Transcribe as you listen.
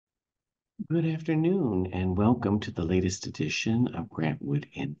Good afternoon, and welcome to the latest edition of Grant Wood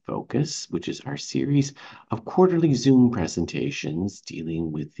in Focus, which is our series of quarterly Zoom presentations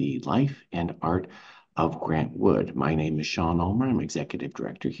dealing with the life and art of Grant Wood. My name is Sean Ulmer. I'm Executive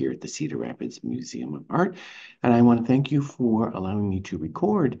Director here at the Cedar Rapids Museum of Art, and I want to thank you for allowing me to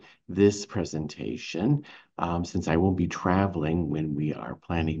record this presentation since I will be traveling when we are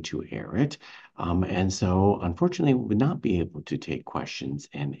planning to air it. And so, unfortunately, we would not be able to take questions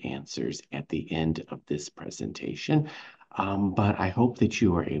and answers at the end of this presentation. But I hope that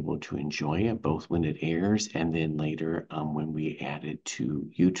you are able to enjoy it both when it airs and then later when we add it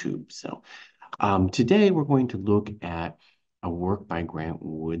to YouTube. So today we're going to look at a work by Grant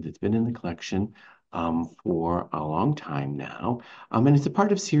Wood that's been in the collection for a long time now. And it's a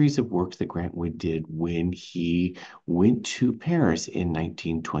part of a series of works that Grant Wood did when he went to Paris in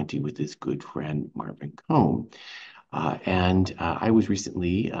 1920 with his good friend Marvin Cohn. I was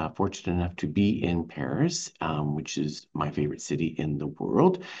recently fortunate enough to be in Paris, which is my favorite city in the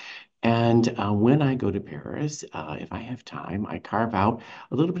world. And when I go to Paris, if I have time, I carve out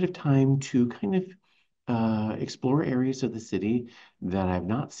a little bit of time to kind of explore areas of the city that I've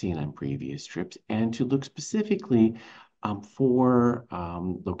not seen on previous trips and to look specifically for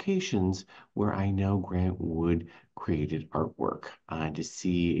locations where I know Grant Wood created artwork to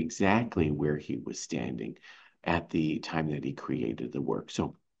see exactly where he was standing at the time that he created the work.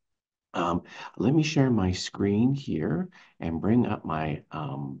 So um, let me share my screen here and bring up my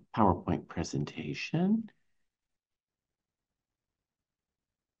PowerPoint presentation.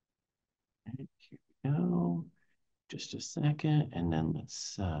 And here we go. Just a second, and then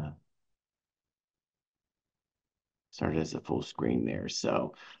let's start it as a full screen there.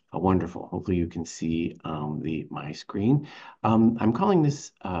 So wonderful. Hopefully you can see my screen. I'm calling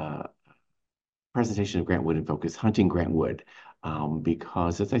this presentation of Grant Wood in Focus, Hunting Grant Wood,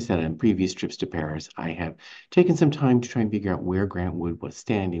 because as I said on previous trips to Paris, I have taken some time to try and figure out where Grant Wood was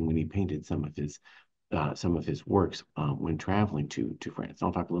standing when he painted some of his works when traveling to France.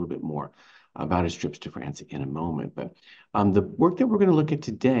 I'll talk a little bit more about his trips to France in a moment. But the work that we're going to look at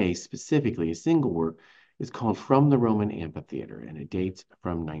today, specifically a single work, is called From the Roman Amphitheatre, and it dates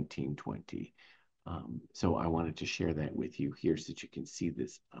from 1920. So I wanted to share that with you here so that you can see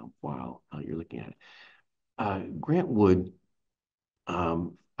this while you're looking at it. Grant Wood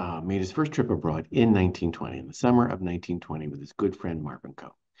made his first trip abroad in 1920, in the summer of 1920, with his good friend Marvin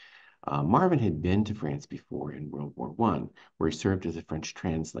Coe. Marvin had been to France before in World War I, where he served as a French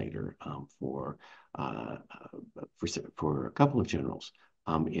translator uh, for a couple of generals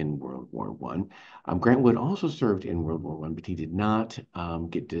in World War I. Grant Wood also served in World War I, but he did not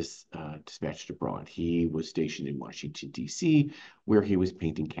get dispatched abroad. He was stationed in Washington, D.C., where he was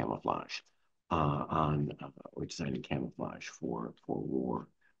painting camouflage or designing camouflage for war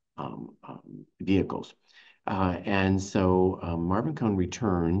vehicles. And so Marvin Cohn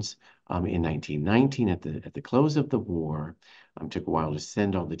returns in 1919 at the close of the war. Took a while to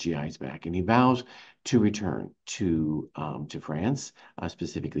send all the GIs back, and he vows to return to France,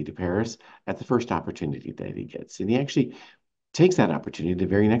 specifically to Paris, at the first opportunity that he gets. And he actually takes that opportunity the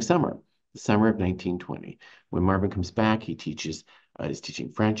very next summer, the summer of 1920. When Marvin comes back, he is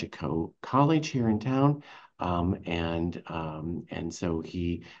teaching French at college here in town. And so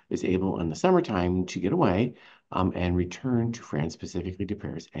he is able in the summertime to get away and return to France, specifically to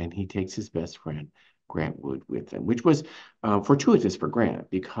Paris. And he takes his best friend, Grant Wood, with him, which was fortuitous for Grant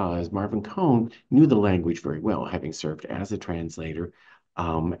because Marvin Cohn knew the language very well, having served as a translator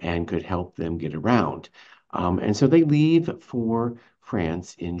and could help them get around. And so they leave for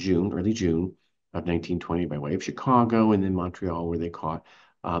France in June, early June of 1920 by way of Chicago and then Montreal, where they caught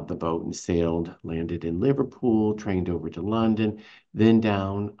the boat and sailed, landed in Liverpool, trained over to London, then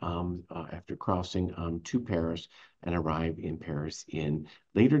down after crossing to Paris and arrive in Paris in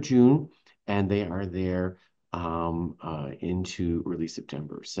later June. And they are there into early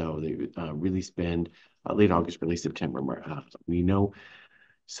September. So they really spend late August, early September. We know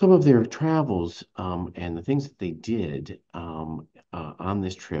some of their travels and the things that they did on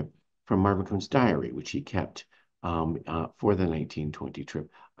this trip from Marvin Cohn's diary, which he kept for the 1920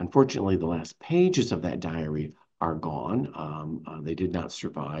 trip. Unfortunately, the last pages of that diary are gone. They did not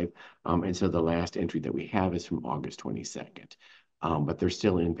survive. And so the last entry that we have is from August 22nd. But they're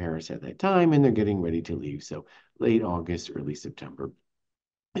still in Paris at that time and they're getting ready to leave. So late August, early September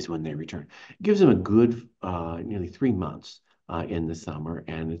is when they return. It gives them a good nearly 3 months in the summer.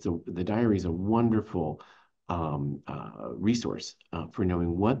 And the diary is a wonderful resource for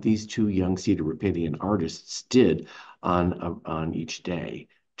knowing what these two young Cedar Rapidian artists did on each day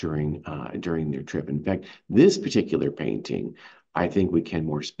during their trip. In fact, this particular painting I think we can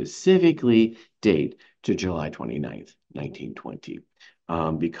more specifically date to July 29th, 1920,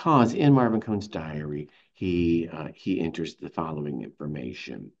 because in Marvin Cohn's diary, he enters the following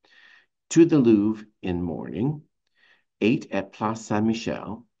information. To the Louvre in morning, ate at Place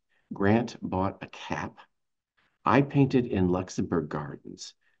Saint-Michel. Grant bought a cap. I painted in Luxembourg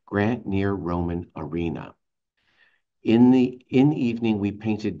Gardens. Grant near Roman Arena. In evening, we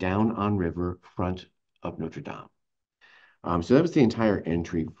painted down on river front of Notre Dame. So that was the entire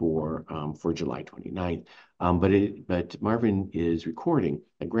entry for July 29th. But Marvin is recording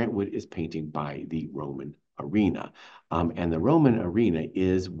that Grant Wood is painting by the Roman Arena. And the Roman Arena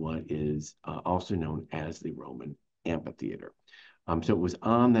is what is also known as the Roman Amphitheatre. So it was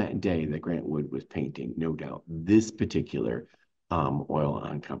on that day that Grant Wood was painting, no doubt, this particular oil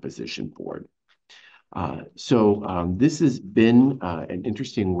on composition board. This has been an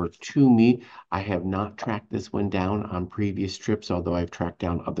interesting work to me. I have not tracked this one down on previous trips, although I've tracked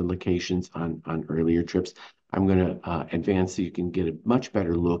down other locations on earlier trips. I'm going to advance so you can get a much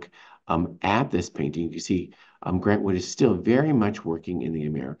better look at this painting. You see, Grant Wood is still very much working in the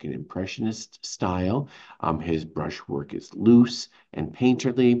American Impressionist style. His brushwork is loose and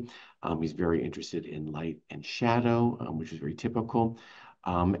painterly. He's very interested in light and shadow, which is very typical.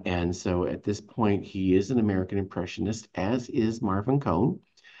 And so at this point, he is an American Impressionist, as is Marvin Cohn.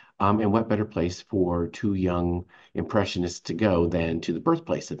 And what better place for two young Impressionists to go than to the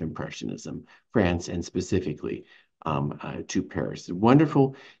birthplace of Impressionism, France, and specifically to Paris. A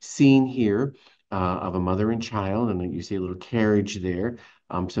wonderful scene here of a mother and child, and you see a little carriage there,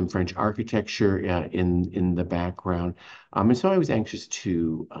 some French architecture in the background. And so I was anxious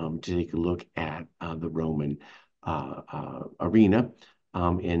to take a look at the Roman arena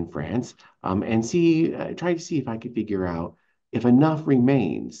in France, and try to see if I could figure out if enough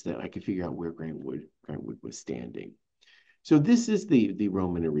remains that I could figure out where Grant Wood was standing. So this is the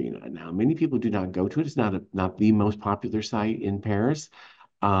Roman arena. Now, many people do not go to it. It's not the most popular site in Paris,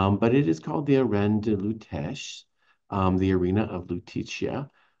 but it is called the Arène de Lutetia, the Arena of Lutetia.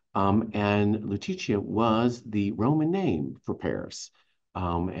 And Lutetia was the Roman name for Paris.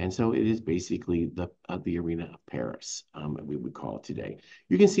 And so it is basically the Arena of Paris, we would call it today.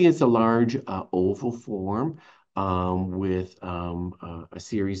 You can see it's a large oval form with a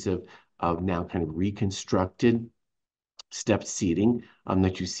series of now kind of reconstructed stepped seating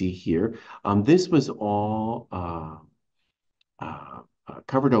that you see here. This was all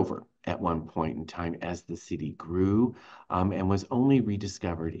covered over at one point in time as the city grew, and was only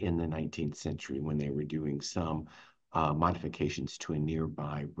rediscovered in the 19th century when they were doing some modifications to a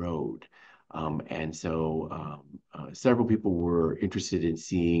nearby road. And so several people were interested in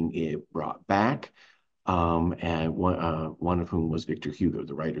seeing it brought back. And one of whom was Victor Hugo.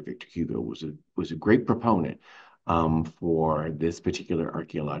 The writer Victor Hugo was a great proponent for this particular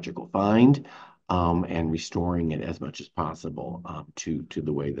archaeological find, and restoring it as much as possible to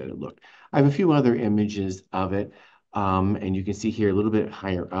the way that it looked. I have a few other images of it, and you can see here a little bit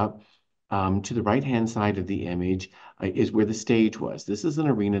higher up. To the right-hand side of the image is where the stage was. This is an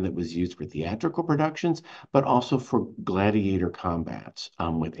arena that was used for theatrical productions, but also for gladiator combats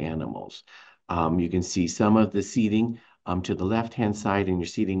with animals. You can see some of the seating to the left-hand side, and you're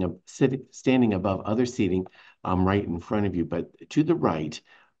standing above other seating right in front of you. But to the right,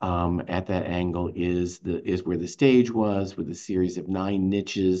 at that angle, is where the stage was, with a series of 9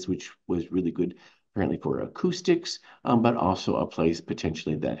 niches, which was really good, apparently for acoustics, but also a place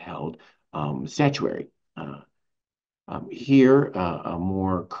potentially that held statuary. Here, a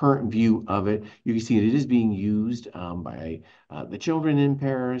more current view of it, you can see it is being used by the children in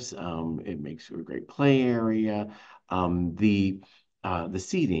Paris. It makes a great play area. The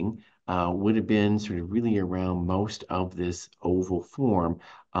seating would have been sort of really around most of this oval form,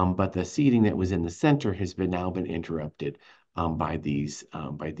 but the seating that was in the center has now been interrupted by these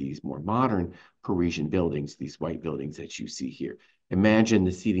more modern Parisian buildings, these white buildings that you see here. Imagine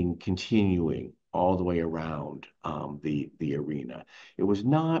the seating continuing all the way around the arena. It was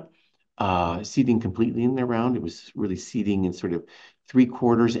not seating completely in the round. It was really seating in sort of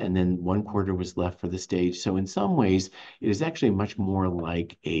 3/4, and then 1/4 was left for the stage. So in some ways, it is actually much more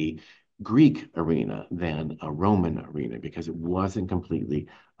like a Greek arena than a Roman arena, because it wasn't completely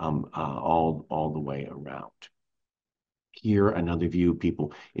all the way around. Here, another view of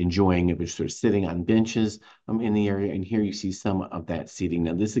people enjoying it, sort of sitting on benches in the area. And here you see some of that seating.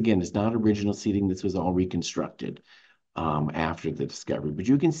 Now, this again is not original seating. This was all reconstructed after the discovery. But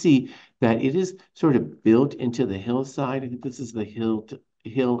you can see that it is sort of built into the hillside. I think this is the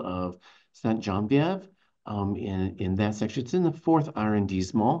hill of Saint-Geneviève in that section. It's in the 4th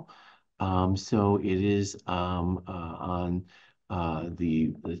arrondissement. So it is on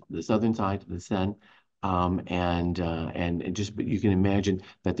the southern side of the Seine. And just but you can imagine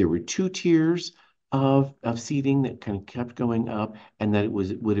that there were two tiers of seating that kind of kept going up, and that it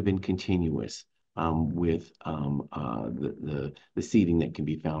would have been continuous with the seating that can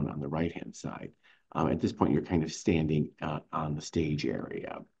be found on the right hand side. At this point, you're kind of standing on the stage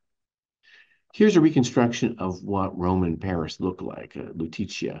area. Here's a reconstruction of what Roman Paris looked like,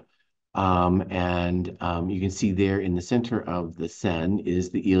 Lutetia. And you can see there in the center of the Seine is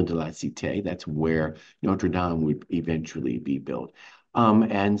the Ile de la Cité. That's where Notre Dame would eventually be built.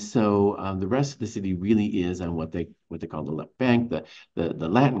 And so the rest of the city really is on what they call the left bank, the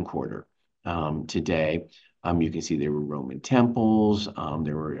Latin Quarter today. You can see there were Roman temples.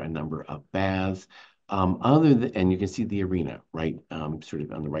 There were a number of baths. And you can see the arena, right, sort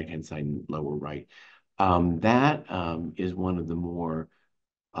of on the right-hand side, lower right. That is one of the more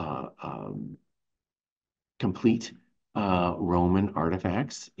complete Roman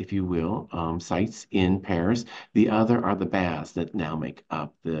artifacts, if you will, sites in Paris. The other are the baths that now make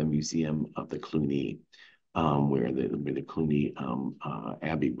up the Museum of the Cluny, where the Cluny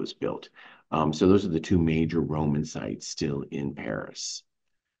Abbey was built. So those are the two major Roman sites still in Paris.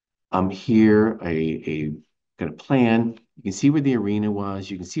 Here, a kind of plan. You can see where the arena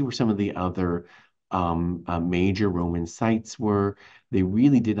was. You can see where some of the other major Roman sites were. They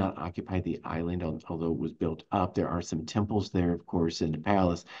really did not occupy the island, although it was built up. There are some temples there, of course, in the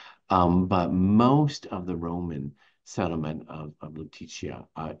palace. But most of the Roman settlement of Lutetia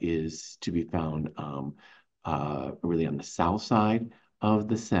is to be found really on the south side of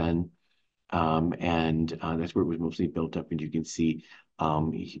the Seine. And that's where it was mostly built up. And you can see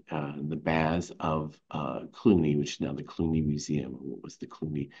the baths of Cluny, which is now the Cluny Museum, what was the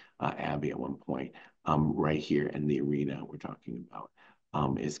Cluny Abbey at one point, right here. And the arena we're talking about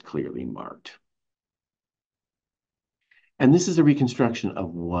is clearly marked. And this is a reconstruction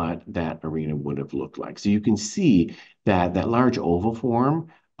of what that arena would have looked like. So you can see that that large oval form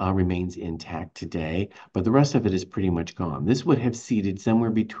remains intact today, but the rest of it is pretty much gone. This would have seated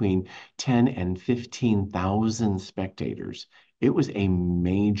somewhere between 10 and 15,000 spectators. It was a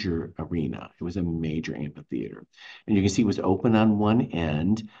major arena. It was a major amphitheater. And you can see it was open on one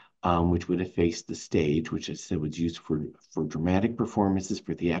end, which would have faced the stage, which I said was used for dramatic performances,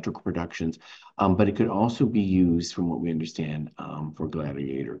 for theatrical productions, but it could also be used, from what we understand, for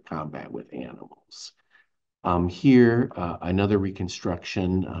gladiator combat with animals. Here, another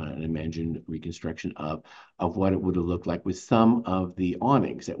reconstruction, an imagined reconstruction of what it would have looked like with some of the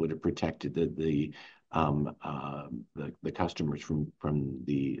awnings that would have protected the customers from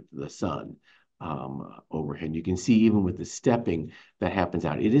the sun overhead. You can see even with the stepping that happens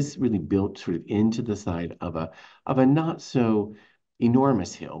out, it is really built sort of into the side of a not so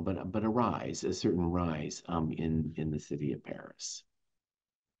enormous hill, but a rise, a certain rise in the city of Paris.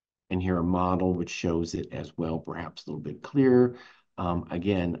 And here a model which shows it as well, perhaps a little bit clearer.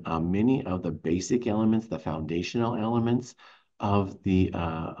 Again, many of the basic elements, the foundational elements of the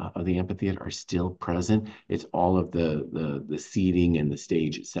amphitheater are still present. It's all of the seating and the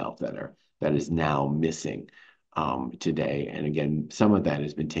stage itself that is now missing today. And again, some of that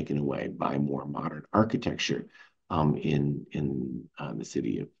has been taken away by more modern architecture in the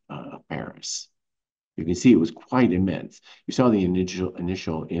city of Paris. You can see it was quite immense. You saw the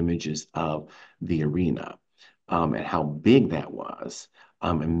initial images of the arena and how big that was.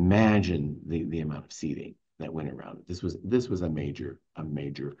 Imagine the amount of seating that went around it. This was a major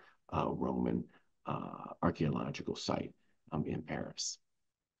Roman archaeological site in Paris.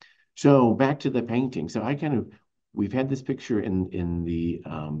 So back to the painting. So we've had this picture in the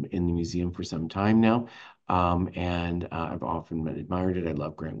museum for some time now. And I've often admired it. I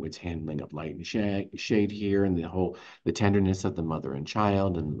love Grant Wood's handling of light and shade here, and the tenderness of the mother and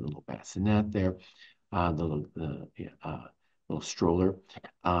child, and the little bassinet there, little stroller,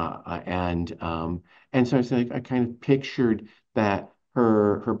 and so I kind of pictured that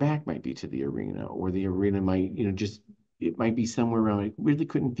her back might be to the arena, or the arena might, it might be somewhere around. I really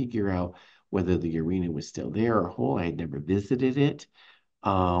couldn't figure out whether the arena was still there or whole. I had never visited it.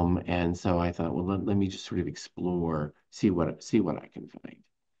 And so I thought, well, let me just sort of explore, see what I can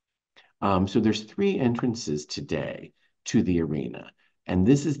find. So there's three entrances today to the arena. And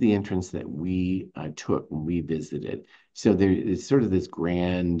this is the entrance that we took when we visited. So there is sort of this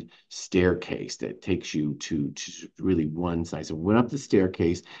grand staircase that takes you to really one side. So we went up the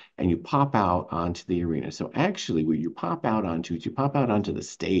staircase and you pop out onto the arena. So actually, where you pop out onto is you pop out onto the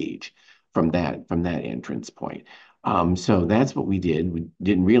stage from that entrance point. So that's what we did. We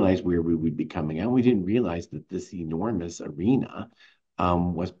didn't realize where we would be coming out. We didn't realize that this enormous arena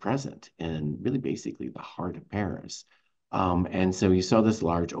was present in really basically the heart of Paris. And so you saw this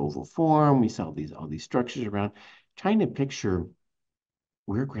large oval form. We saw all these structures around, trying to picture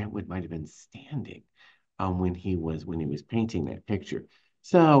where Grant Wood might have been standing when he was painting that picture.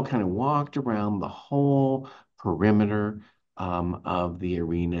 So kind of walked around the whole perimeter of the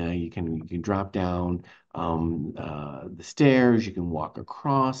arena. You can drop down the stairs. You can walk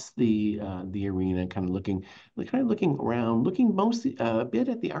across the arena, kind of looking around, looking mostly a bit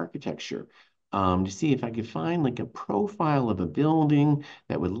at the architecture. To see if I could find like a profile of a building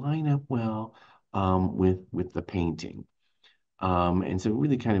that would line up well with the painting. And so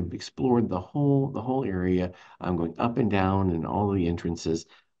really kind of explored the whole area, going up and down and all the entrances,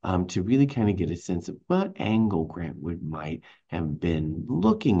 to really kind of get a sense of what angle Grant Wood might have been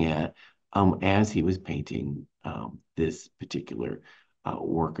looking at as he was painting this particular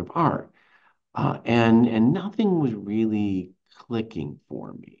work of art. And nothing was really clicking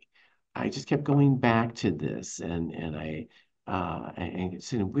for me. I just kept going back to this, and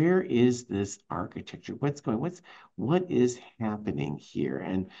saying, where is this architecture? What is happening here?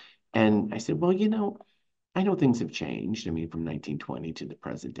 And I said, well, I know things have changed. I mean, from 1920 to the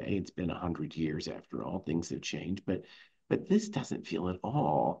present day, it's been 100 years after all. Things have changed, but this doesn't feel at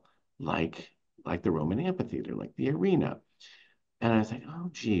all like the Roman amphitheater, like the arena. And I was like, oh,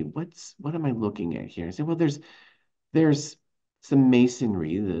 gee, what am I looking at here? I said, well, there's some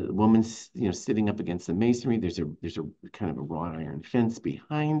masonry. The woman's, sitting up against the masonry. There's a kind of a wrought iron fence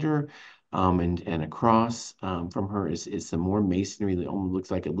behind her. And across from her is some more masonry that almost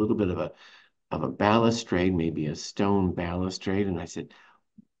looks like a little bit of a balustrade, maybe a stone balustrade. And I said,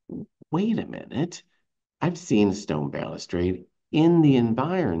 wait a minute. I've seen a stone balustrade in the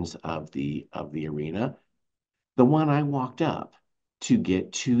environs of the arena, the one I walked up to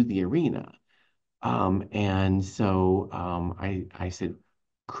get to the arena. And so I said,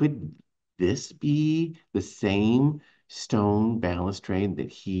 could this be the same stone balustrade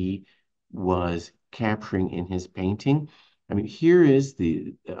that he was capturing in his painting? I mean, here is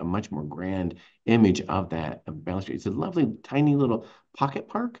a much more grand image of that balustrade. It's a lovely, tiny little pocket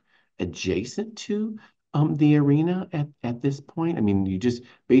park adjacent to the arena at this point. I mean, you just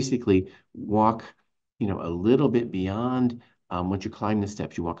basically walk, a little bit beyond once you climb the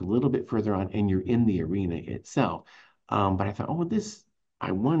steps, you walk a little bit further on and you're in the arena itself. But I thought, oh,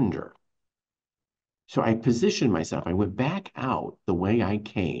 I wonder. So I positioned myself. I went back out the way I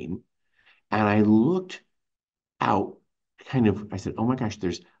came and I looked out I said, oh my gosh,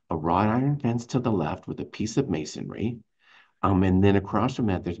 there's a wrought iron fence to the left with a piece of masonry. And then across from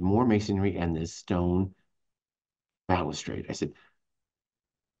that, there's more masonry and this stone balustrade. I said,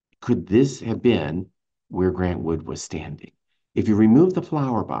 could this have been where Grant Wood was standing? If you remove the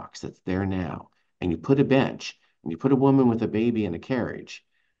flower box that's there now, and you put a bench, and you put a woman with a baby in a carriage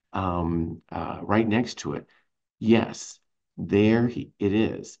right next to it, yes, it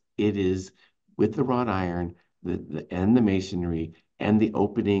is. It is with the wrought iron, and the masonry, and the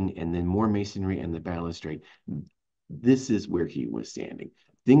opening, and then more masonry and the balustrade. This is where he was standing.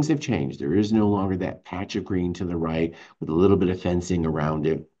 Things have changed. There is no longer that patch of green to the right with a little bit of fencing around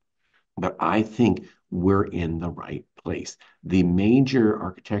it. But I think we're in the right place. The major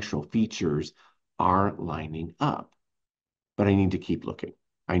architectural features are lining up, but I need to keep looking.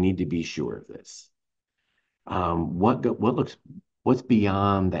 I need to be sure of this. What's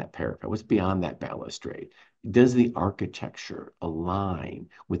beyond that parapet? What's beyond that balustrade? Does the architecture align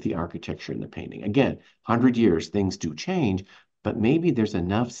with the architecture in the painting? Again, 100 years, things do change, but maybe there's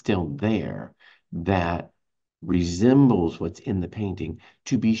enough still there that resembles what's in the painting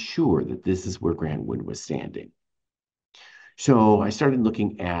to be sure that this is where Grant Wood was standing. So I started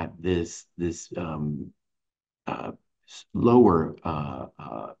looking at this uh, lower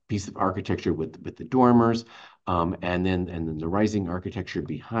piece of architecture with the dormers, and then the rising architecture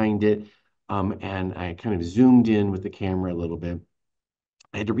behind it. And I kind of zoomed in with the camera a little bit.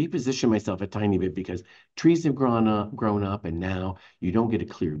 I had to reposition myself a tiny bit because trees have grown up, and now you don't get a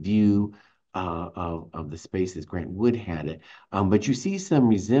clear view of the space as Grant Wood had it. But you see some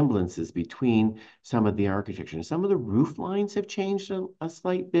resemblances between some of the architecture. And some of the roof lines have changed a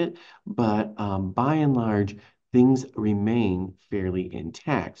slight bit, but by and large, things remain fairly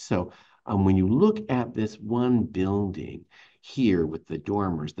intact. So when you look at this one building here with the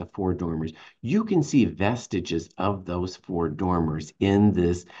dormers, the four dormers, you can see vestiges of those four dormers in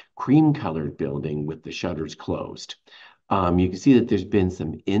this cream-colored building with the shutters closed. You can see that there's been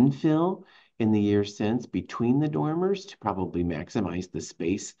some infill in the years since between the dormers to probably maximize the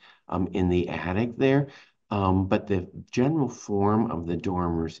space in the attic there. But the general form of the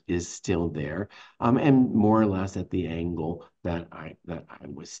dormers is still there, and more or less at the angle that I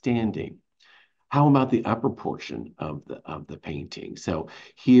was standing. How about the upper portion of the painting? So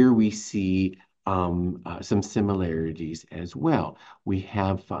here we see some similarities as well. We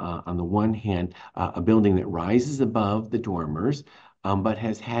have, on the one hand, a building that rises above the dormers, but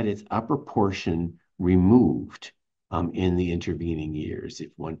has had its upper portion removed in the intervening years.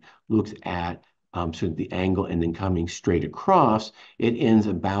 If one looks at sort of the angle and then coming straight across, it ends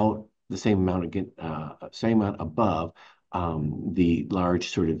about the same amount again, same amount above the large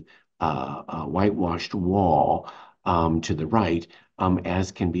sort of whitewashed wall to the right,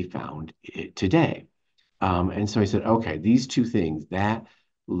 as can be found today. And so I said, okay, these two things, that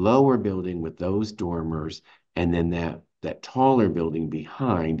lower building with those dormers, and then that taller building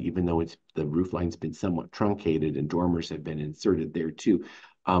behind, even though it's the roof line's been somewhat truncated and dormers have been inserted there too,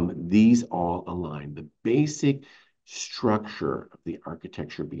 these all align. The basic structure of the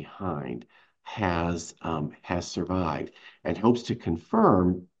architecture behind has survived and helps to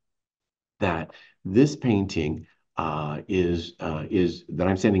confirm that this painting is that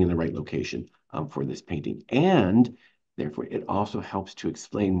I'm standing in the right location for this painting. And therefore, it also helps to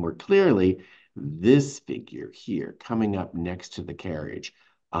explain more clearly this figure here coming up next to the carriage.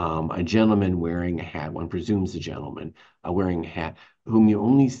 A gentleman wearing a hat, one presumes a gentleman wearing a hat, whom you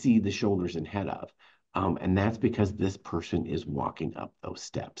only see the shoulders and head of. And that's because this person is walking up those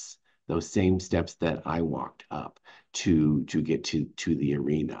same steps that I walked up to get to the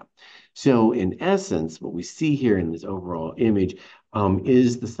arena. So in essence, what we see here in this overall image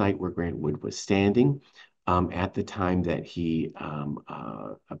is the site where Grant Wood was standing at the time that he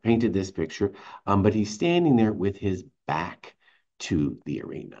painted this picture, but he's standing there with his back to the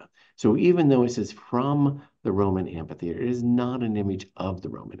arena. So even though it says from the Roman Amphitheatre, it is not an image of the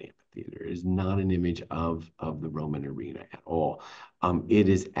Roman Amphitheatre. It is not an image of the Roman arena at all. It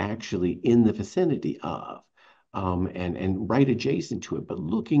is actually in the vicinity of and right adjacent to it, but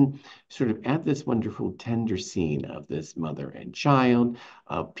looking sort of at this wonderful tender scene of this mother and child,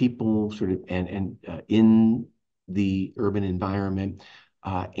 people sort of and in the urban environment,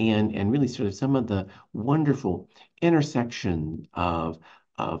 and really sort of some of the wonderful intersection of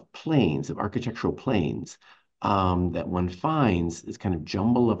planes, of architectural planes. That one finds this kind of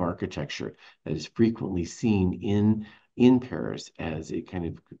jumble of architecture that is frequently seen in Paris as it kind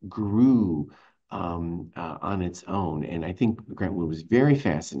of grew on its own. And I think Grant Wood was very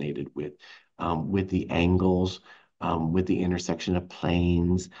fascinated with the angles, with the intersection of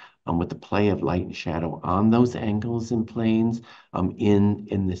planes, with the play of light and shadow on those angles and planes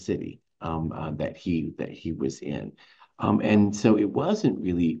in the city that he was in. And so it wasn't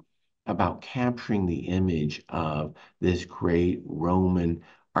really about capturing the image of this great Roman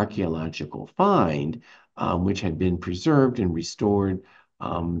archaeological find, which had been preserved and restored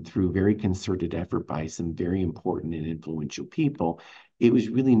through very concerted effort by some very important and influential people. It was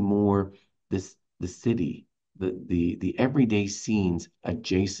really more the city, the everyday scenes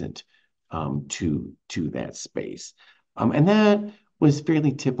adjacent to that space. And that was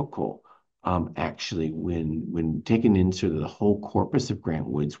fairly typical, actually, when taken in sort of the whole corpus of Grant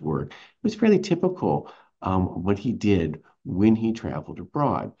Wood's work. It was fairly typical what he did when he traveled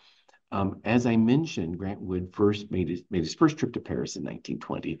abroad. As I mentioned, Grant Wood first made his first trip to Paris in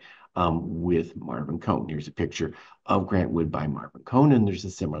 1920 with Marvin Cohn. Here's a picture of Grant Wood by Marvin Cohn, and there's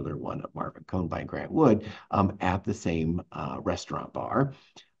a similar one of Marvin Cohn by Grant Wood at the same restaurant bar.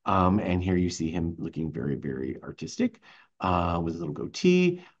 And here you see him looking very, very artistic with a little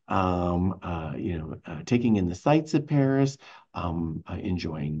goatee, taking in the sights of Paris,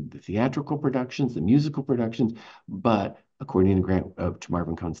 enjoying the theatrical productions, the musical productions, but according to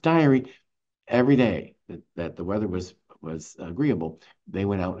Marvin Cohn's diary, every day that the weather was agreeable, they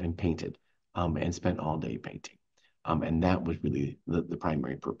went out and painted and spent all day painting. And that was really the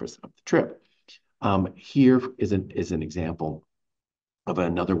primary purpose of the trip. Here is an example of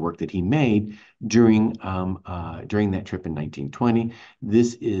another work that he made during that trip in 1920.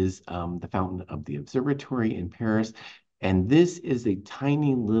 This is the Fountain of the Observatory in Paris. And this is a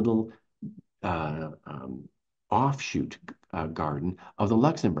tiny little offshoot garden of the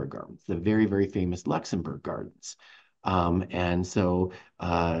Luxembourg Gardens, the very, very famous Luxembourg Gardens. And so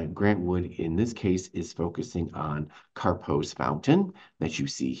Grant Wood, in this case, is focusing on Carpeau's fountain that you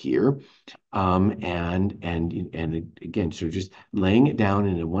see here. And again, sort of just laying it down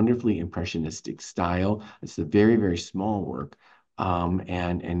in a wonderfully impressionistic style. It's a very, very small work,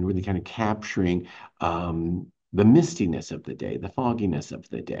 and really kind of capturing the mistiness of the day, the fogginess of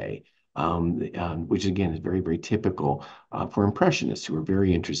the day, which again is very, very typical for Impressionists who are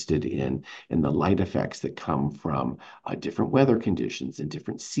very interested in the light effects that come from different weather conditions and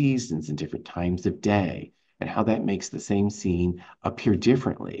different seasons and different times of day, and how that makes the same scene appear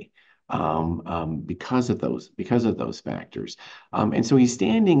differently. because of those factors. And so he's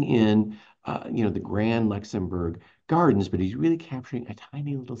standing in the Grand Luxembourg Gardens, but he's really capturing a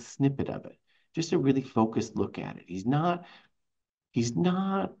tiny little snippet of it, just a really focused look at it. He's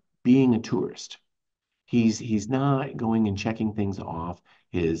not being a tourist. He's not going and checking things off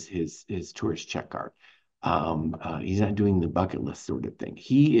his tourist check card. He's not doing the bucket list sort of thing.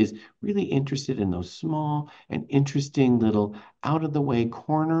 He is really interested in those small and interesting little out of the way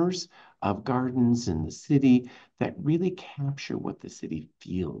corners of gardens in the city that really capture what the city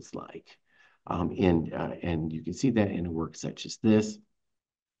feels like. And you can see that in a work such as this,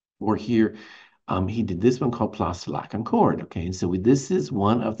 or here he did this one called Place de la Concorde. Okay, and so this is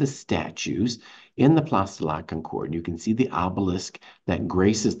one of the statues in the Place de la Concorde. You can see the obelisk that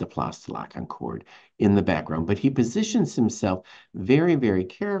graces the Place de la Concorde in the background, but he positions himself very, very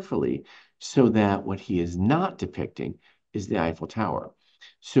carefully so that what he is not depicting is the Eiffel Tower.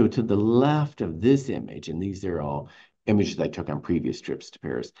 So to the left of this image, and these are all images I took on previous trips to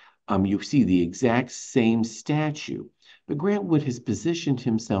Paris, you see the exact same statue. But Grant Wood has positioned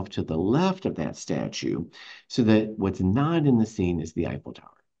himself to the left of that statue so that what's not in the scene is the Eiffel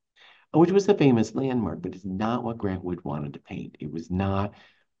Tower, which was a famous landmark, but it's not what Grant Wood wanted to paint. It was not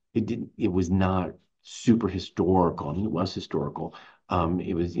super historical. I mean, it was historical.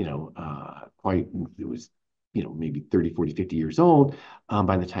 It was, it was, maybe 30, 40, 50 years old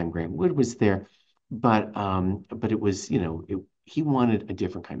by the time Grant Wood was there. But it was, he wanted a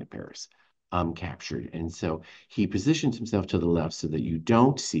different kind of Paris captured. And so he positions himself to the left so that you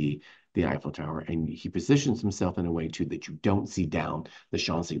don't see the Eiffel Tower. And he positions himself in a way too that you don't see down the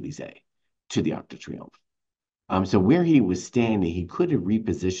Champs-Élysées to the Arc de Triomphe. So where he was standing, he could have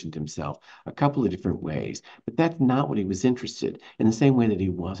repositioned himself a couple of different ways, but that's not what he was interested in the same way that he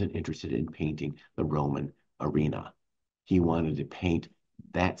wasn't interested in painting the Roman arena. He wanted to paint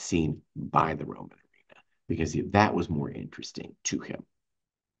that scene by the Roman arena because that was more interesting to him.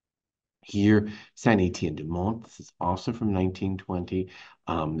 Here, Saint-Étienne-du-Mont, this is also from 1920.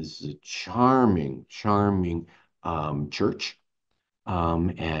 This is a charming, charming church.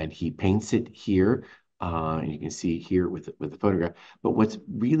 And he paints it here. And you can see here with the photograph. But what's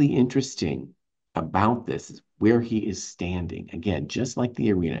really interesting about this is where he is standing. Again, just like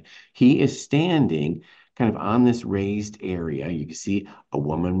the arena, he is standing kind of on this raised area. You can see a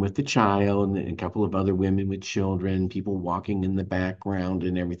woman with a child and a couple of other women with children, people walking in the background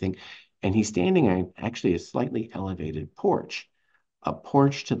and everything. And he's standing on actually a slightly elevated porch, a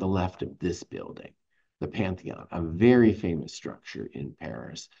porch to the left of this building, the Pantheon, a very famous structure in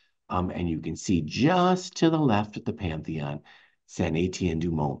Paris. And you can see just to the left of the Pantheon,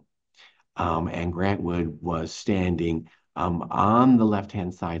 Saint-Étienne-du-Mont. And Grant Wood was standing on the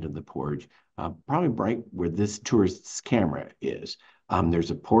left-hand side of the porch, probably right where this tourist's camera is.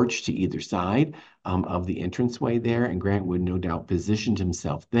 There's a porch to either side of the entranceway there, and Grant Wood no doubt positioned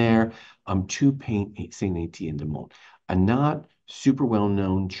himself there to paint Saint-Étienne-du-Mont, a not super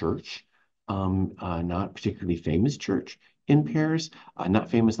well-known church, not particularly famous church in Paris, not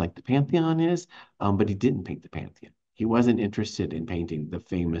famous like the Pantheon is, but he didn't paint the Pantheon. He wasn't interested in painting the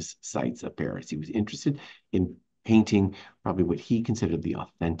famous sites of Paris. He was interested in painting probably what he considered the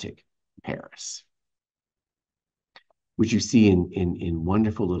authentic Paris, which you see in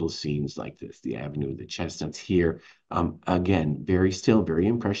wonderful little scenes like this, the Avenue of the Chestnuts here. Again, very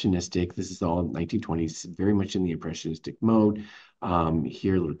impressionistic. This is all 1920s, very much in the impressionistic mode.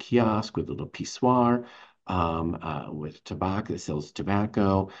 Here, a little kiosk with a little pissoir with tobacco that sells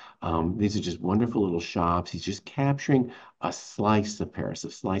tobacco. These are just wonderful little shops. He's just capturing a slice of Paris,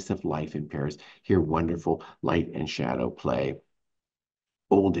 a slice of life in Paris. Here, wonderful light and shadow play.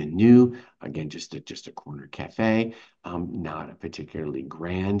 Old and new, again, just a corner cafe, not a particularly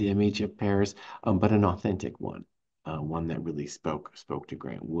grand image of Paris, but an authentic one, one that really spoke to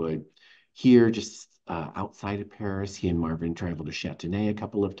Grant Wood. Here, just outside of Paris, he and Marvin traveled to Châtenay a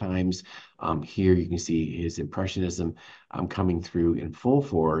couple of times. Here you can see his impressionism coming through in full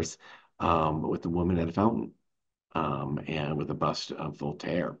force with the woman at a fountain and with a bust of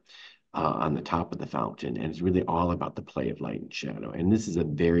Voltaire on the top of the fountain. And it's really all about the play of light and shadow. And this is a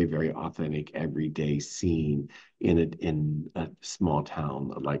very authentic everyday scene in a small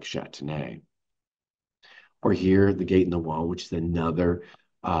town like Châtenay. Or here, the gate in the wall, which is another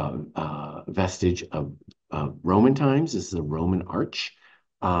vestige of Roman times. This is a Roman arch.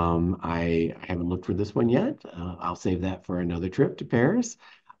 I haven't looked for this one yet. I'll save that for another trip to Paris.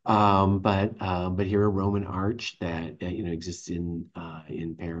 But here a Roman arch that exists in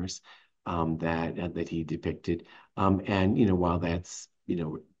Paris that he depicted. And while that's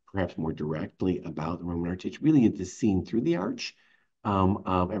perhaps more directly about the Roman arch, it's really the scene through the arch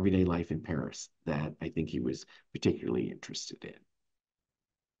of everyday life in Paris that I think he was particularly interested in.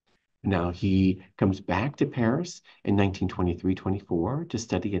 Now he comes back to Paris in 1923-24 to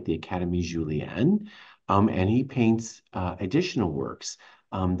study at the Académie Julienne, and he paints additional works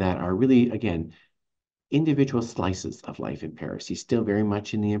that are really, again, individual slices of life in Paris. He's still very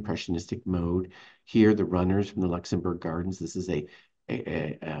much in the impressionistic mode. Here, the runners from the Luxembourg Gardens. This is a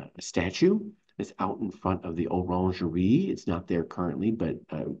statue that's out in front of the Orangerie. It's not there currently, but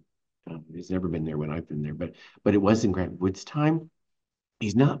it's never been there when I've been there. But it was in Grant Wood's time.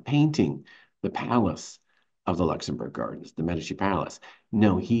 He's not painting the palace of the Luxembourg Gardens, the Medici Palace.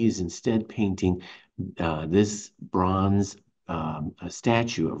 No, he is instead painting this bronze a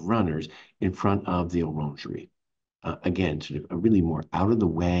statue of runners in front of the Orangerie. Again, sort of a really more out of the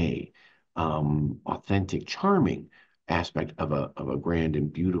way, authentic, charming aspect of a grand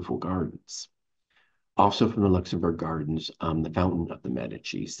and beautiful gardens. Also from the Luxembourg Gardens, the Fountain of the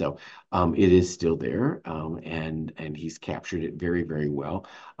Medici. So it is still there, and he's captured it very, very well.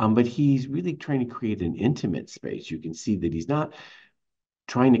 But he's really trying to create an intimate space. You can see that he's not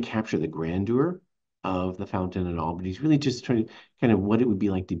trying to capture the grandeur of the fountain at all, but he's really just trying to kind of what it would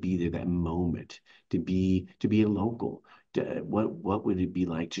be like to be there that moment, to be a local. What would it be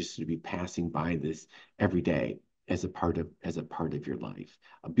like just to be passing by this every day as a part of your life?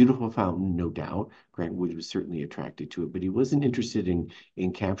 A beautiful fountain, no doubt. Grant Wood was certainly attracted to it, but he wasn't interested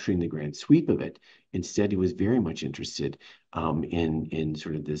in capturing the grand sweep of it. Instead, he was very much interested in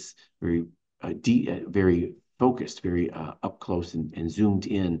sort of this very focused, very up close and zoomed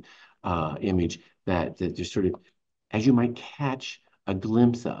in image that just sort of, as you might catch a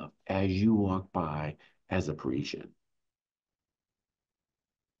glimpse of as you walk by as a Parisian.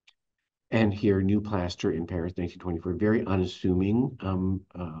 And here, New Plaster in Paris, 1924, very unassuming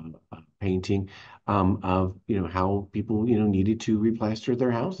painting of how people needed to replaster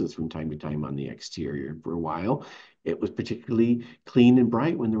their houses from time to time on the exterior. For a while, it was particularly clean and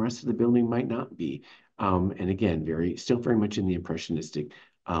bright when the rest of the building might not be. And again, still very much in the impressionistic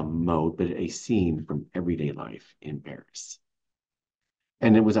mode, but a scene from everyday life in Paris.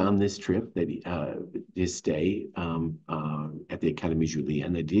 And it was on this trip that his stay at the Académie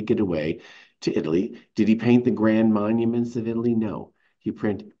Julienne, they did get away to Italy. Did he paint the grand monuments of Italy? No. He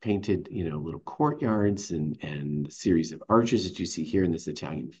painted, little courtyards and a series of arches that you see here in this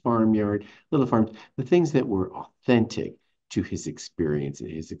Italian farmyard, little farms, the things that were authentic to his experience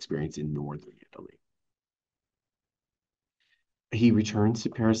in northern Italy. He returns to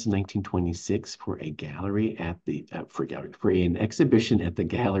Paris in 1926 for a gallery for an exhibition at the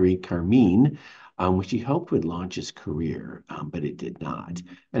Gallery Carmine, which he hoped would launch his career, but it did not.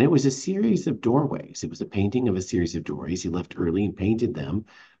 And it was a series of doorways. It was a painting of a series of doorways. He left early and painted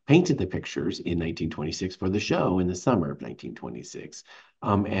the pictures in 1926 for the show in the summer of 1926.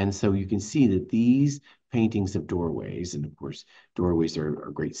 And so you can see that these paintings of doorways, and of course, doorways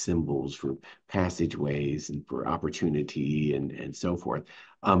are great symbols for passageways and for opportunity and so forth,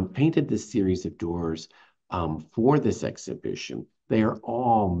 painted this series of doors for this exhibition. They are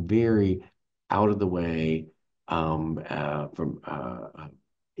all very out of the way from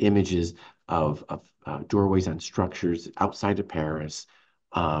images of doorways on structures outside of Paris.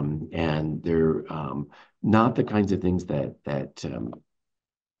 And they're not the kinds of things that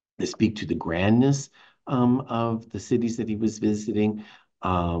speak to the grandness of the cities that he was visiting,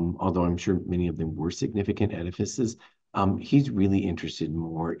 although I'm sure many of them were significant edifices. He's really interested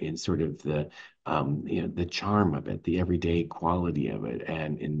more in sort of the charm of it, the everyday quality of it,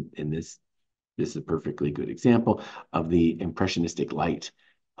 and in this is a perfectly good example of the impressionistic light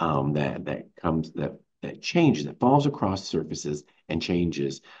that changes, that falls across surfaces and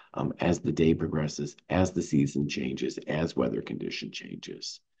changes as the day progresses, as the season changes, as weather condition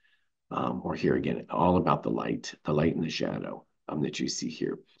changes. Or here again, all about the light and the shadow that you see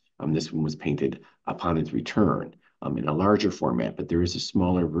here. This one was painted upon its return in a larger format, but there is a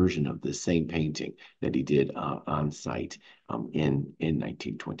smaller version of the same painting that he did on site in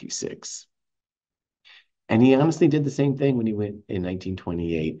 1926. And he honestly did the same thing when he went in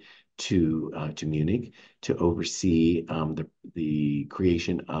 1928 to Munich to oversee the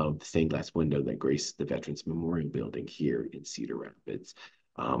creation of the stained glass window that graced the Veterans Memorial Building here in Cedar Rapids.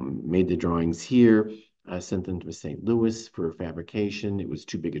 Made the drawings here, sent them to St. Louis for fabrication. It was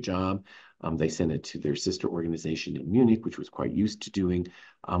too big a job. They sent it to their sister organization in Munich, which was quite used to doing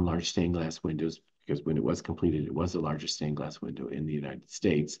large stained glass windows, because when it was completed, it was the largest stained glass window in the United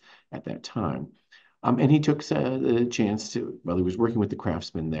States at that time. And he took the chance to, while he was working with the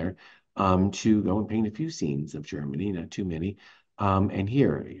craftsmen there, to go and paint a few scenes of Germany, not too many. And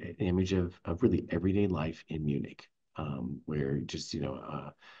here, an image of really everyday life in Munich. where just,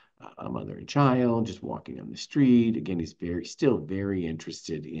 a mother and child just walking on the street. Again, he's still very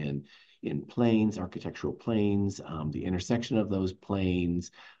interested in planes, architectural planes, the intersection of those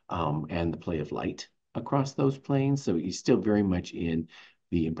planes, and the play of light across those planes. So he's still very much in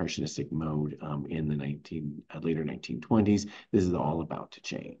the impressionistic mode in the later 1920s. This is all about to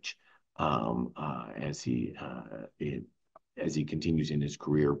change as he continues in his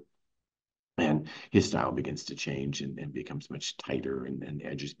career, and his style begins to change and becomes much tighter, and the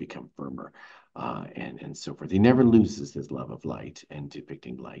edges become firmer, and so forth. He never loses his love of light and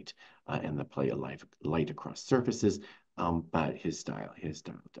depicting light and the play of light across surfaces, but his style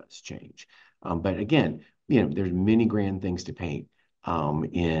does change. But again, there's many grand things to paint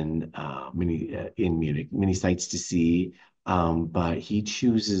in Munich, many sights to see, but he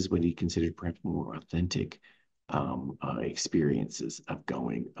chooses what he considered perhaps more authentic experiences of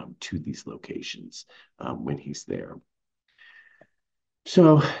going to these locations when he's there.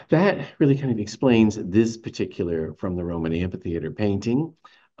 So that really kind of explains this particular From the Roman Amphitheatre painting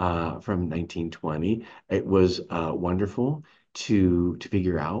from 1920. It was wonderful to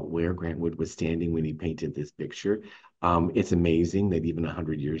figure out where Grant Wood was standing when he painted this picture. It's amazing that even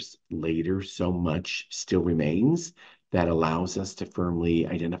 100 years later, so much still remains that allows us to firmly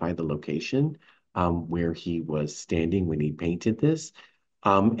identify the location where he was standing when he painted this.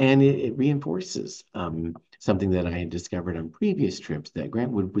 And it reinforces something that I had discovered on previous trips, that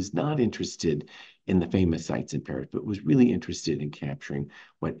Grant Wood was not interested in the famous sites in Paris, but was really interested in capturing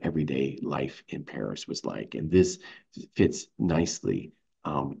what everyday life in Paris was like. And this fits nicely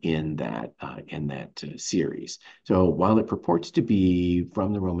in that series. So while it purports to be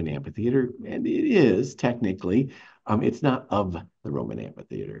from the Roman Amphitheatre, and it is technically, it's not of the Roman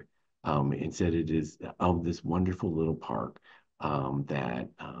Amphitheatre. Instead, it is of this wonderful little park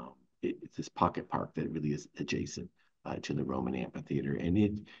it's this pocket park that really is adjacent to the Roman Amphitheatre, and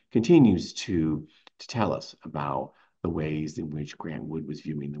it continues to tell us about the ways in which Grant Wood was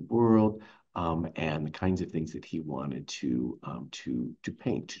viewing the world, and the kinds of things that he wanted to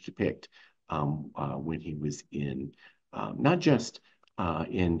paint, to depict when he was in not just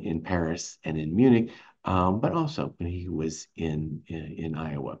in Paris and in Munich, but also when he was in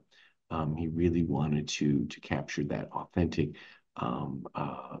Iowa. He really wanted to capture that authentic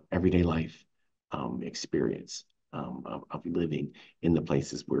everyday life experience of living in the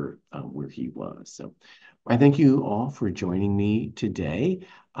places where he was. So I thank you all for joining me today.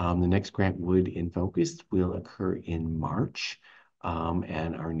 The next Grant Wood in Focus will occur in March,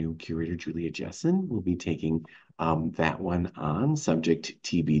 and our new curator, Julia Jessen, will be taking that one on, subject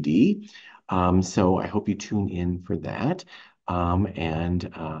TBD. So I hope you tune in for that. And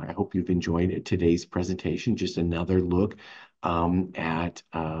I hope you've enjoyed today's presentation, just another look at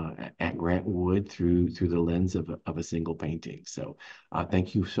Grant Wood through the lens of a single painting. So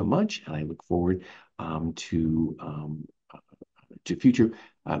thank you so much, and I look forward to future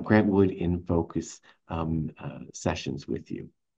Grant Wood in Focus sessions with you.